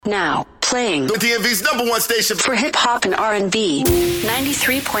Now playing the DMV's #1 station for hip hop and R&B.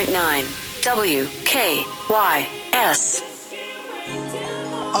 93.9 WKYS.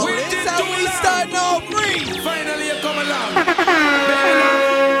 Oh, this how we starting off free. Finally, you come along.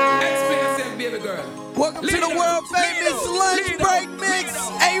 Explain yourself, baby girl. Welcome to the world famous lunch break mix.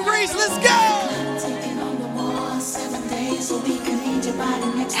 Hey, Reese, let's go.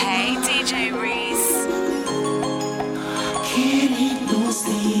 Hey, DJ Reese. Can't eat no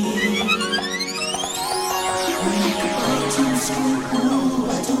sleep.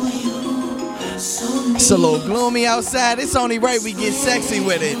 It's a little gloomy outside. It's only right we get sexy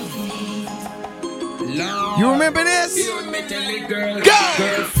with it. You remember this? Go!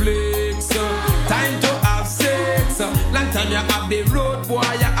 Girl flicks, time to have sex. Long time you have the road boy,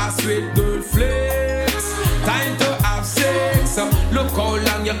 you are sweet girl flicks. Time to have sex. Look how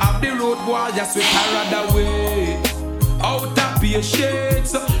long you have the road boy, you sweet her other way. Out of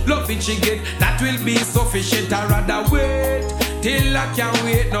patience, love it she get, that will be sufficient. I rather wait till I can't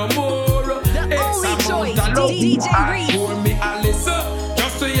wait no more. Only choice, DJ Reese. For me, Alice,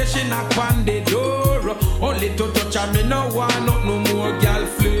 just to hear she knock on the door. Only to touch her, me no want no more girl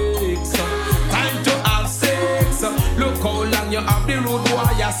flicks. Time to have sex. Look how long you have the road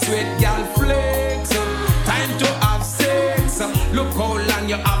boy, you sweet girl flicks. Time to have sex. Look how long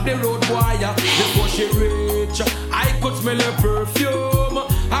you have the road boy, before she reach. I could smell her perfume.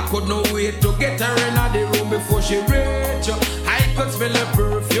 I could not wait to get her in the room before she reach. I could smell her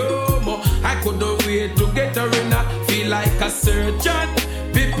perfume. I could not wait to get her in. Feel like a surgeon.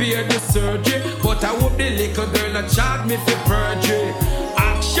 Prepare the surgery, but I hope the little girl not charge me for perjury.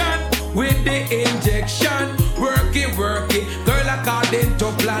 Action with the injection. Work it, girl according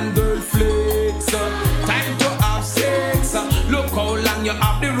to plan, girl flicks. Time to have sex. Look how long you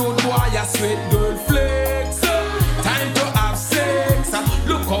have the road boy, you sweet girl flicks. Time to have sex.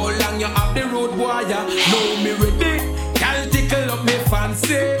 Look how long you have the road boy, know me ready. Girl tickle up me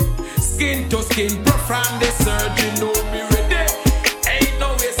fancy. Skin to skin, perform the surgery, know me ready. Ain't no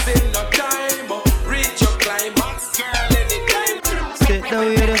wasting no time. Reach your climax, girl, anytime. Sit down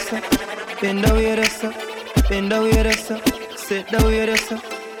with us, bend down with us, bend down with us, sit down with us.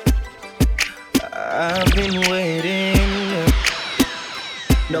 I've been waiting.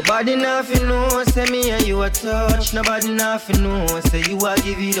 Nobody nothing know, say me and you a touch. Nobody nothing know, say you a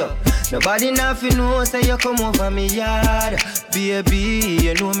give it up. Nobody nothing know, say you come over me yard. Baby,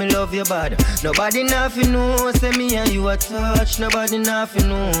 you know me love you bad. Nobody nothing know, say me and you a touch. Nobody nothing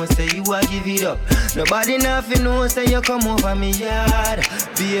know, say you a give it up. Nobody nothing know, say you come over me yard.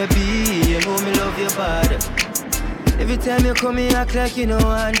 Baby, you know me love you bad. Every time you come here, act like you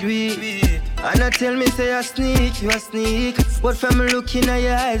know and do it. And I tell me say I sneak, you a sneak. But from looking at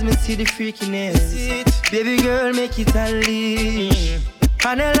your eyes, me see the freakiness. Baby girl, make it unleash.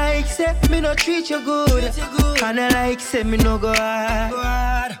 And I like say me no treat you good. And I like say me no go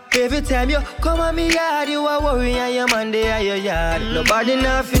hard. Every time you come on me yard, you a worry and your man dey at your yard. Nobody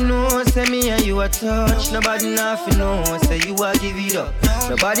nothing know, say me and you a touch. Nobody nothing know, say you a give it up.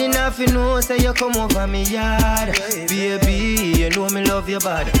 Nobody nothing know, say you come over me yard. Baby, you know me love you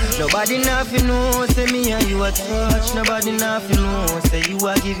bad. Nobody nothing know, say me and you a touch. Nobody nothing know, say you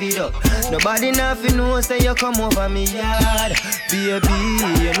a give it up. Nobody nothing know, say you come over me yard. Baby,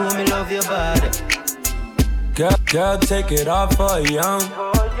 you know me love you bad. Girl, take it off for a young.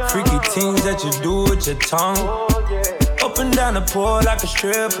 Freaky things that you do with your tongue. Up and down the pole like a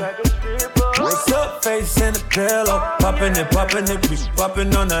stripper. What's up, face in the pillow. Popping it, be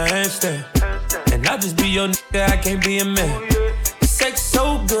popping on the handstand. And I just be your nigga, I can't be a man. Sex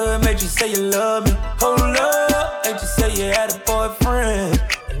so good, made you say you love me. Hold up, ain't you say you had a boyfriend.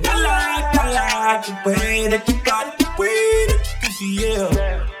 And I like the way that you got the way that you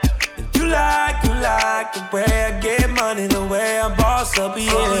yeah. You like the way I get money, the way I boss up,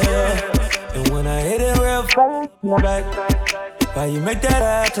 yeah. And when I hit it real fast, back, why you make that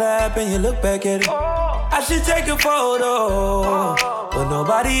eye clap and you look back at it? I should take a photo, but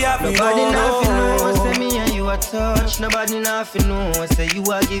nobody out me. Nobody nothing know, say me and you a touch. Nobody nothing know, say you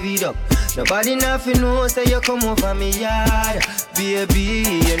a give it up. Nobody nothing know, say you come over me yard. Baby,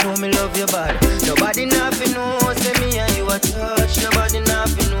 you know me love you bad. Nobody nothing know, say me and you a touch. Nobody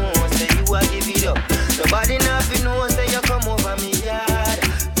nothing know, say you a give it up. Nobody nothing know, say you come over me yard.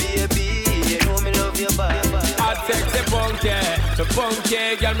 Baby, you know me love you bad. I take the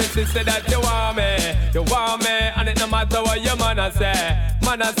funky, girl, me sister that you want me, and it no matter what your man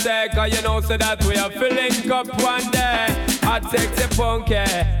say, cause you know so that we are filling up one day. I take the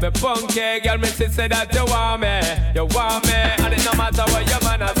funky, girl, me sister that you want me, and it no matter what your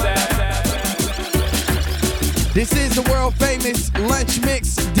man say. This is the world famous lunch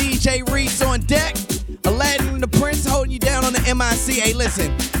mix. See, hey,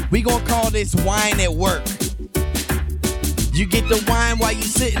 listen, we gonna call this Whine at work. You get the wine while you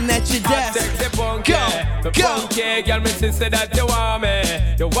sitting at your desk. Go. Girl, me say that you want me,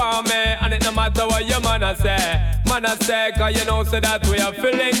 and it no matter what your man a say. Man a say, cause you know say that we are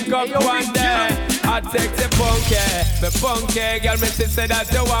feeling up one day. I take the punky, girl, me say that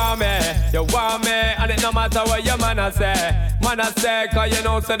you want me, and it no matter what your man a say. Man a say, cause you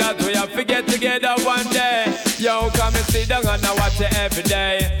know say that we are forget together one day. Yo, come and sit down and I watch it every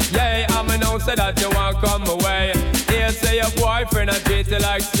day. Yeah, I'm know say that you want come away. Here say your boyfriend and treat you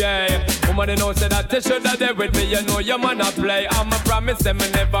like Jay. Woman, you know say that you should have there with me. You know your man a play. I'm a promise them me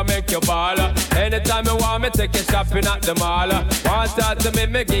never make you ball. Anytime you want me, take you shopping at the mall. Want talk to me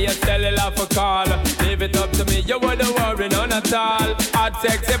give you cellular for call. Leave it up to me, you wouldn't worry none at all. Hot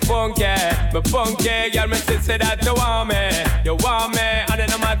sexy punky, me punky, girl, me say that you want me, and it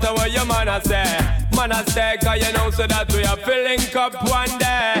no matter what your man a say. Man a say, cause you know so that we are filling up one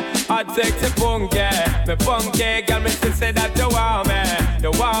day. Hot sexy punky, me punky, girl, me say that you want me,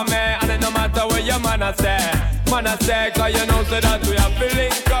 and it no matter what your man a say. Man a say, cause you know so that we are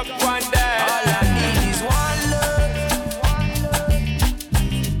filling up one day. All I need is one love.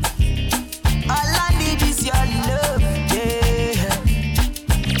 All I need is your love, yeah.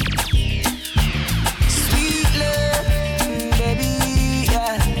 Sweet love, baby,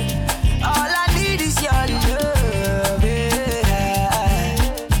 yeah. All I need is your love, yeah.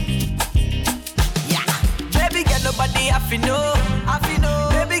 Baby girl, nobody have to know.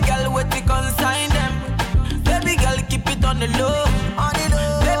 Baby girl, what we consign them. Baby girl, keep it on the low.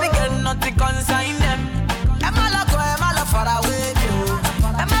 Baby girl, nothing consign them. Am I love far away, me?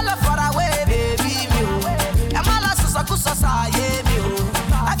 Am I love far away, baby, me? Am I love so yeah, me?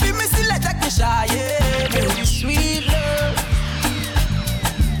 I feel me still like take me shy, yeah, me. Sweet love,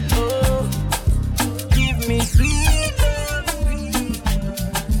 oh, give me sweet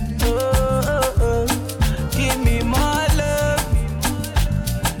love, oh, give me more love,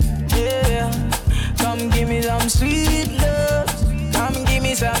 yeah. Come give me some sweet love. Come give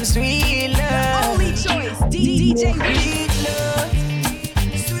me some sweet love. Only choice, DJ Sweet love.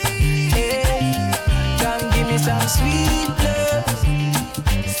 Sweet, yeah. Come give me some sweet love.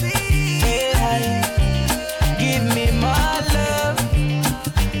 Sweet, yeah. Give me more love.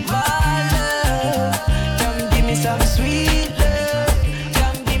 More love. Come give me some sweet love.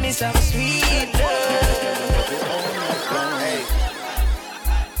 Come give me some sweet love. Hey.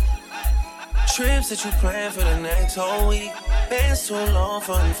 Trips that you plan for the next whole week. Been so long,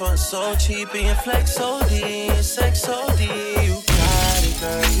 fun so cheap, being flex so D, sex so D. You got it,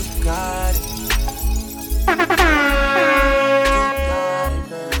 girl, you got it. You got it,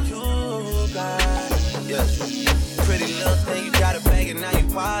 girl, you got it. Yeah. Pretty little thing, you got a bag and now you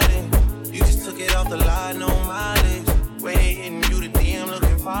wildin'. You just took it off the line, no mileage. Waiting, you the DM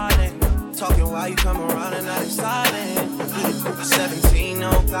looking violent. Talking while you come around and not silent. 17,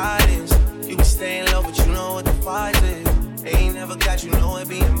 no guidance. You be staying low, but you know what the fight is. Ain't never got you know it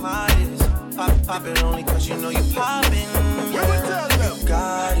being modest. Pop it only cause you know you poppin'. You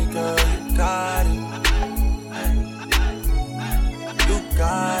got it, girl, you got it. You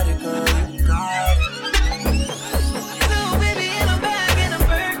got it, girl, you got it. No, baby, in a bag, in a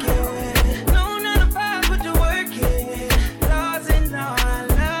Birkin. No, 9 to 5, put the work in. Laws and all, I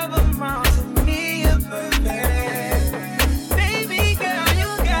love them all. To me, you're perfect. Baby girl, you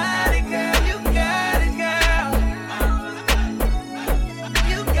got it, girl, you got it, girl.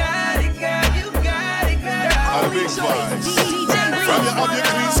 You got it, girl, you got it, girl. A big vibe. From you have your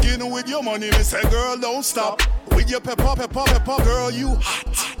clean skin with your money, me say, girl, don't stop. With your pepper, girl, you hot.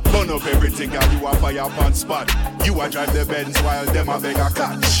 Burn up everything, girl, you a fire on spot. You a drive the Benz while them a beg a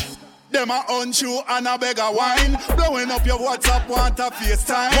catch. Them a hunt you and a beg a wine. Blowing up your WhatsApp, want a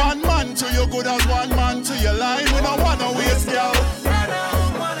FaceTime. One man to your good as one man to your line. We don't wanna waste, girl.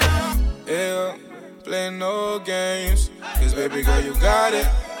 Yeah, play no games. Cause baby girl, you got it.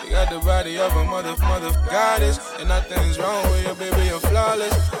 You got the body of a mother goddess. And nothing's wrong with you, baby, you're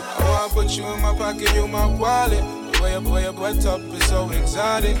flawless. I wanna put you in my pocket, you my wallet. The way you butt up is so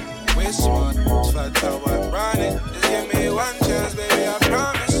exotic. Way smart, fat how I run it. Just give me one chance, baby, I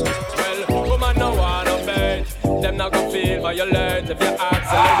promise. Well, woman no wanna bait. Them not gonna feel violate. If you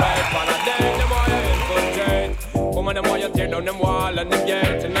accelerate, wanna date, them more you infiltrate. Woman, them more you tear down them wall and them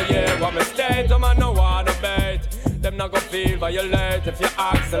gate. In the year, what mistake, woman no wanna bait. Them not gonna feel violate. If you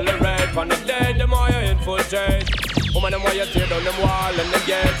accelerate, wanna date, them more you infiltrate. Woman, them more you tear down them wall and them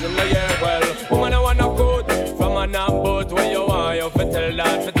gate. In the year, well, woman, I wanna good from an boat where you want you fi tell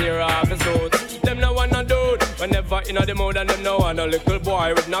that fi tear off the suit. Them no wanna do it. Whenever are in the mood and them know and a little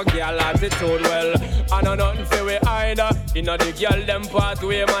boy with no girl attitude. Well, I know nothing for we either. You know the girl them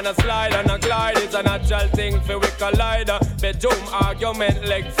pathway man a slide and a glide. It's a natural thing for we collider. Bedroom argument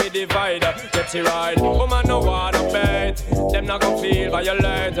leg for divider. Get you right, woman no wanna bait. Them not gonna feel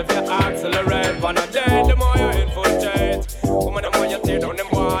violent if you accelerate. On a date, the more you infiltrate. Woman the more you tear down them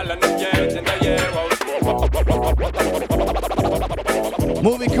wall and them gates in the air.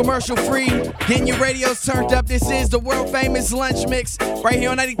 Moving commercial free, getting your radios turned up. This is the world famous lunch mix right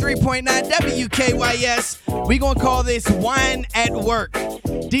here on 93.9 WKYS. We gonna call this Whine at Work.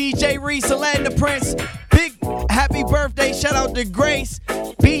 DJ Reese, Aladdin the Prince, big happy birthday shout out to Grace,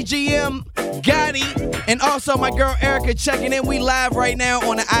 BGM, Gotti, and also my girl Erica checking in. We live right now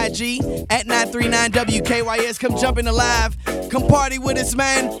on the IG at 939 WKYS. Come jump in the live, come party with us,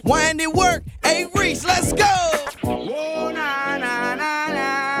 man. Whine at Work. Hey Reese, let's go. Oh, na, na, na, na.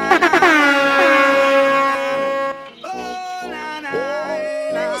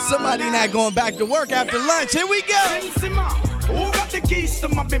 Somebody not going back to work after lunch. Here we go. Who got the keys to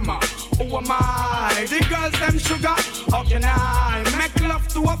my bimmer? Who am I? The girls them sugar. How can I make love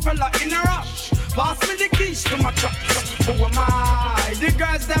to a fella in a rush? Pass me the keys to my truck. Who am I? The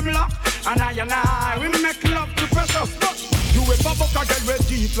girls them lock. And I, we make love to precious. You a buck again red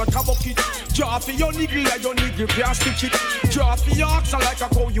deep like a bucket. Draw for your niggle like your niggle can't stitch it. Draw for your oxen like a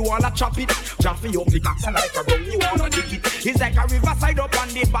cow, you wanna chop it. Draw for your big oxen like a gun, you wanna dig it. It's like a riverside up on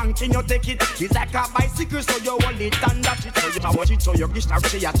the bank and you take it. It's like a bicycle so you hold it and that it. So you watch it so you get now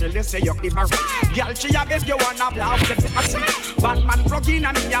she a tell you say you give her. Girl she a beg you wanna blow up the acid. Batman plug in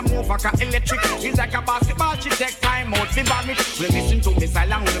and me a move like a electric. It's like a basketball she take time out to vomit. We listen to me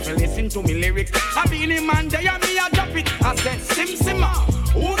silent, we listen to me lyrics. I be the man there and me a drop it. Sim Simma,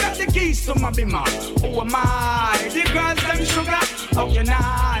 who got the keys to my bimmer? Who am I? The girls them sugar. How can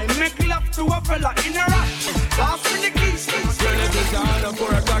I make love to a fella in a rush? Pass me the keys to my bimmer. Well, it's on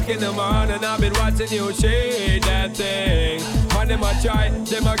 4 o'clock in the morning. I've been watching you shake that thing. When them a try,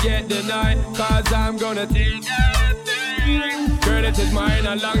 them a get denied. Cause I'm gonna take that thing. Girl, it is mine.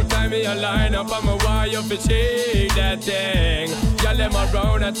 A long time in your line up. I'm a wire for shake that thing. Y'all them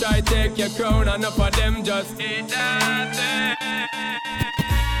around, I try take your crown. Enough of them just eat that thing.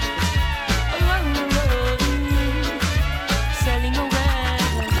 Selling away.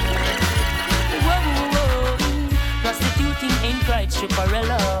 Prostituting ain't right,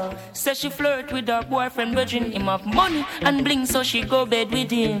 Chuparella. Says she flirt with her boyfriend, virgin him of money and bling, so she go bed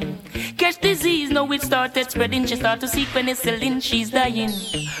with him. Catch disease, now it started spreading. She start to seek penicillin, she's dying.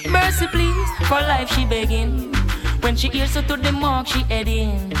 Mercy please, for life she begging. When she hears her to the mark, she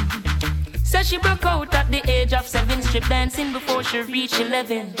heading. Says she broke out at the age of 7, strip dancing before she reached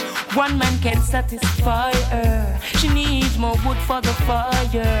 11. One man can't satisfy her. She needs more wood for the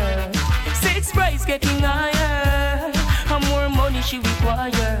fire. Sex price getting higher. And more money she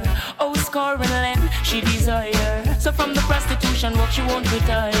require. Oh, scoring land she desire. So from the prostitution work she won't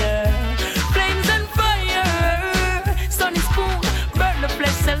retire. Flames and fire. Sunny spoon, burn the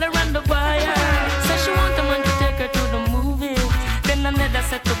flesh, sell her and the buyer. Says she want a man to take her to the movies. Then another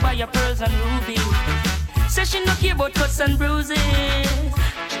set to buy her pearls and rubies. Says she no care about cuts and bruises.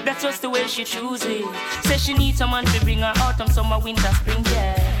 That's just the way she chooses. Says she needs someone to bring her autumn, summer, winter, spring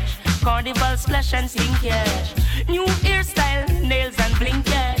cash. Carnival splash and sing cash. New hairstyle, nails and bling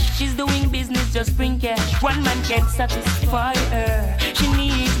cash. She's doing business, just bring cash. One man can't satisfy her. She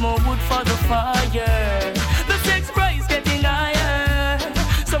needs more wood for the fire. The sex price getting higher.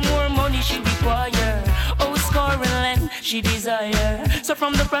 Some more money she require. Oh, scoring land she desire. So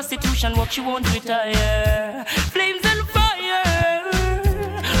from the prostitution work she won't retire. Flames and fire.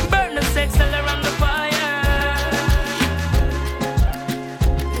 Burn the sex all around the fire.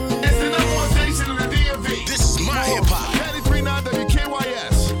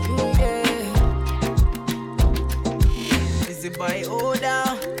 Boy, hold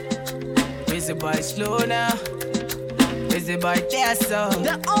down. Busy boy, slow now. Busy boy, Jesso.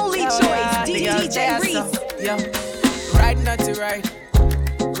 The only choice, DJ Reese. Yo, ride not to ride.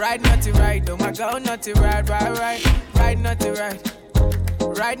 Ride not to ride. Oh my God, not to ride, ride. Ride not to ride.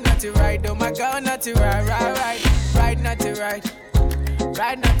 Ride not to ride. Oh my God, not to ride, ride. Ride not to ride.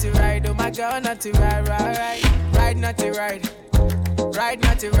 Ride not to ride. Oh my God, not to ride, ride. Ride not to ride. Ride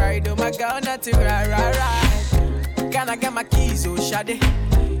not to ride. Oh my God, not to ride, ride. Can I get my keys, oh Shade?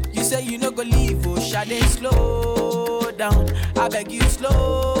 You say you no go leave, oh Shade. Slow down, I beg you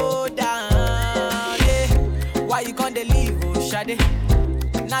slow down, yeah. Why you gonna leave, oh Shade?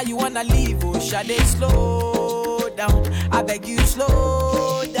 Now you wanna leave, oh Shade. Slow down, I beg you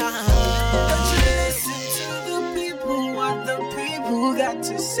slow down. Don't you listen to the people, what the people got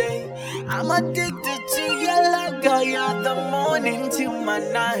to say. I'm addicted to your love, girl, you're the morning till my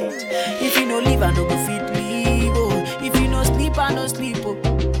night. If you no leave, I no go fit leave. Oh, if you no sleep, I no sleep. Oh,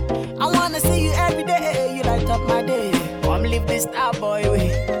 I wanna see you every day. You light up my day. Come live this star boy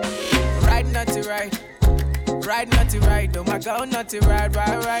way. Ride not to ride, ride not to ride. Oh my girl, not to ride,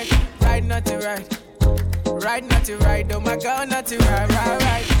 ride, ride, ride not to ride, ride not to ride. Oh my girl, not to ride, ride,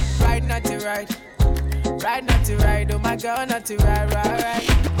 ride, ride not to ride. Ride not to ride, oh my girl, not to ride, ride, ride.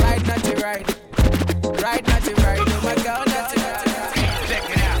 Ride not to ride, ride not to ride, oh my girl, not to ride. Check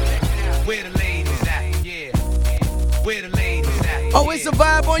it out, where the ladies at, yeah. Where the ladies at, oh, it's a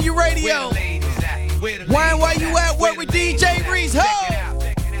vibe on your radio. Whine while you at work with DJ Reese, ho!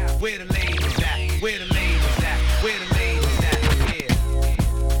 Where the ladies at, where the ladies at, where the ladies at, yeah.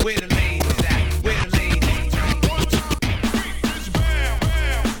 Where the ladies at, where the ladies at.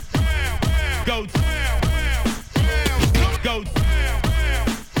 Go. Go.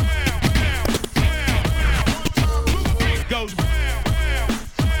 Go.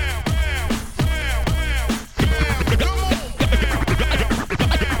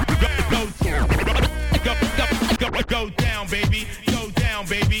 Go down, baby. Go down,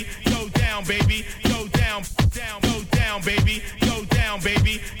 baby. Go down, baby. Go down, down, go down, baby. Go down,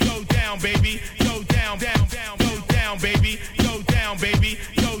 baby. Go down, baby. Go down, down, down, go down, baby. Go down, baby.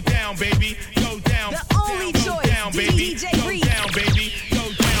 Go down, baby. Go down. The only choice, DJ Reese. Go down, baby. Go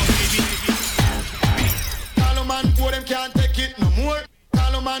down, baby. Call a man who them can't take it no more.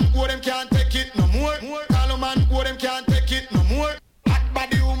 Call a man who them can't take it no more. Call a man who them can't take it no more. Hot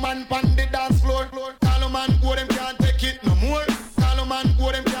body woman pon the dance floor. Call a man who them can't take it no more. Call a man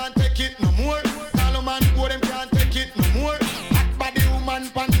who them can't take it no more. Call a man who them can't take it no more. Hot body woman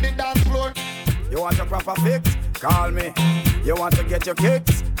pon the dance floor. You want a proper fix? Call me. You want to get your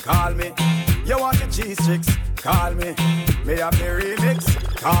kicks? Call me. You want the cheese chicks? Call me. Me have the remix?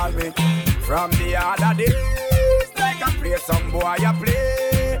 Call me. From the other days, like I play some boy, I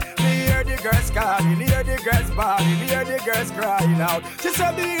play. Me hear the girls calling, hear the girls bawling, hear the girls crying out. She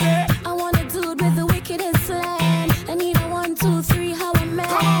said, I want a dude with the wickedest slam. I need a 1, 2, 3, how a man.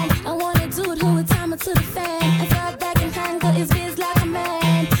 I want a dude who would time it to the fan. I thought back and tangle his biz like a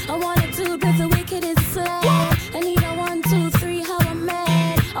man. I want a dude with the wickedest slam. I need a 1, 2, 3, how a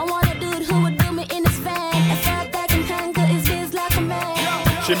man. I want a dude who would do me in his van. I thought back and tangle his biz like a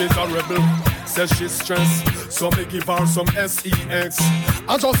man. She miserable, says she's stressed. So me give her some sex.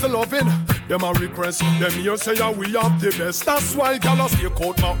 I just loving them a request. Them here say yeah, we have the best. That's why y'all stay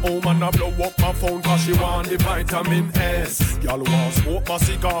out my home and I blow up my phone cause she want the vitamin S. Y'all want smoke my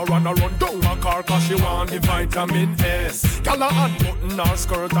cigar and I run down my car cause she want the vitamin S. Y'all a unbutton her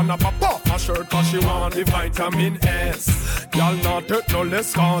skirt and I pop off my shirt cause she want the vitamin S. Y'all not take no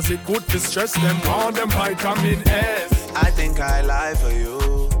less cause it could distress them on them vitamin S. I think I lie for you.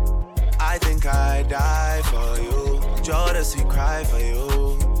 I think I die for you. Jodeci cry for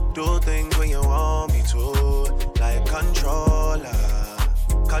you. Do things when you want me to. Like controller.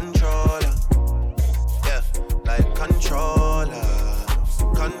 Controller. Yeah, like controller.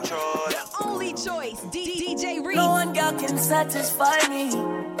 Controller. The only choice, DJ Reese. No one girl can satisfy me.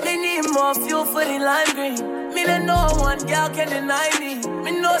 They need more fuel for the lime green. Me that no one girl can deny me.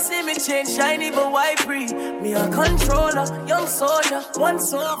 Me no see me change shiny but white free. Me a controller, young soldier,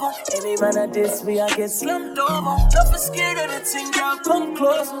 once over. Any man at this me I get slumped over. Don't be scared of the thing, girl, come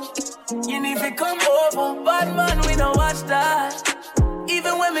closer. You need to come over. Bad man, we don't watch that.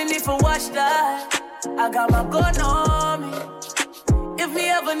 Even when me need to watch that. I got my gun on me. If me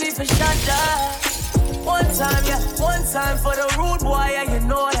ever need to shut that. One time, yeah, one time for the rude boy, yeah, you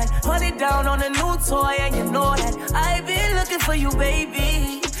know that. Honey down on a new toy, and you know that. I been looking for you,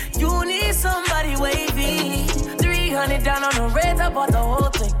 baby. You need somebody wavy. 300 down on the red, I bought the whole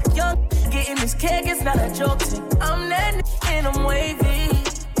thing. Young getting this cake, it's not a joke thing. I'm that and I'm wavy.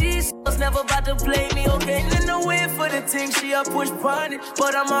 These was never about to play me, okay? In the way for the thing, she a push pon it.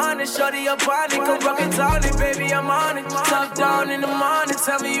 But I'm on it, shorty up on it. Come rock it on it, baby, I'm on it. Top down in the morning,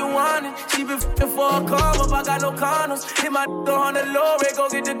 tell me you want it. She been f***ing for a come up, I got no condoms. Hit my on the low rate, go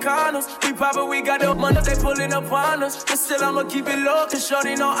get the condoms. We poppin', we got the money, they pulling up on us. But still I'ma keep it low, cause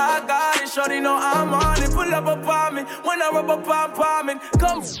shorty know I got it. Shorty know I'm on it, pull up upon me. When I rub up, I'm palming.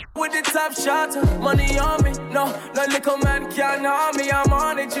 Come with the top shot, money on me. No little man can't harm me, I'm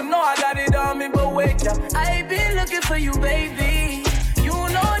on it. You know I got it on me, but wait up. I been looking for you, baby. You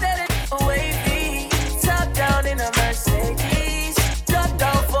know that it's wavy. Top down in a Mercedes. Top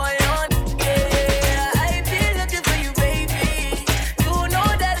down for you, yeah. I been looking for you, baby. You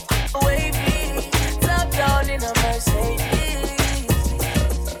know that it's wavy. Top down in a Mercedes.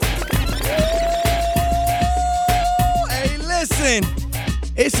 Hey, listen.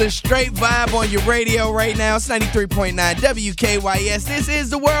 It's a straight vibe on your radio right now. It's 93.9 WKYS. This is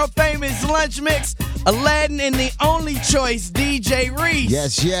the world famous lunch mix. Aladdin and the only choice, DJ Reese.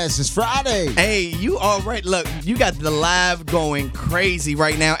 Yes, it's Friday. Hey, you all right. Look, you got the live going crazy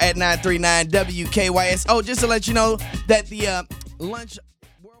right now at 939 WKYS. Oh, just to let you know that the lunch